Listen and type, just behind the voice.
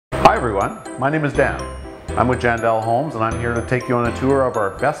Hi everyone, my name is Dan. I'm with Jandel Homes and I'm here to take you on a tour of our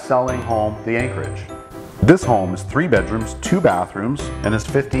best-selling home, the Anchorage. This home is 3 bedrooms, 2 bathrooms, and is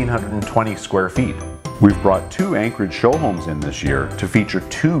 1,520 square feet. We've brought 2 Anchorage show homes in this year to feature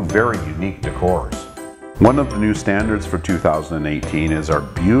 2 very unique decors. One of the new standards for 2018 is our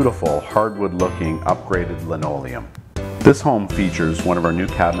beautiful hardwood-looking upgraded linoleum. This home features one of our new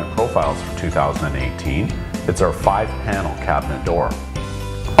cabinet profiles for 2018. It's our 5-panel cabinet door.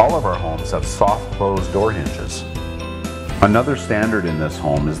 All of our homes have soft closed door hinges. Another standard in this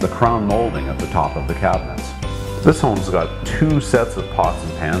home is the crown molding at the top of the cabinets. This home's got 2 sets of pots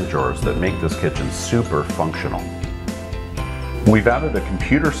and pan drawers that make this kitchen super functional. We've added a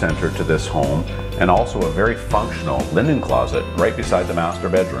computer center to this home and also a very functional linen closet right beside the master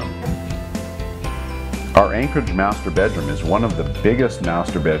bedroom. Our Anchorage master bedroom is one of the biggest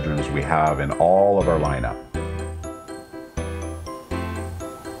master bedrooms we have in all of our lineup.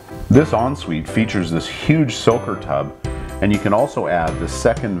 This ensuite features this huge soaker tub, and you can also add the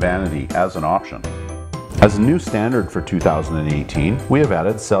second vanity as an option. As a new standard for 2018, we have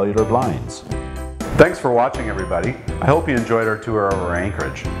added cellular blinds. Thanks for watching everybody. I hope you enjoyed our tour of our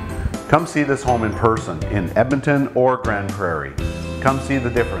Anchorage. Come see this home in person in Edmonton or Grand Prairie. Come see the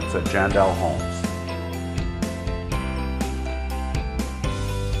difference at Jandel Homes.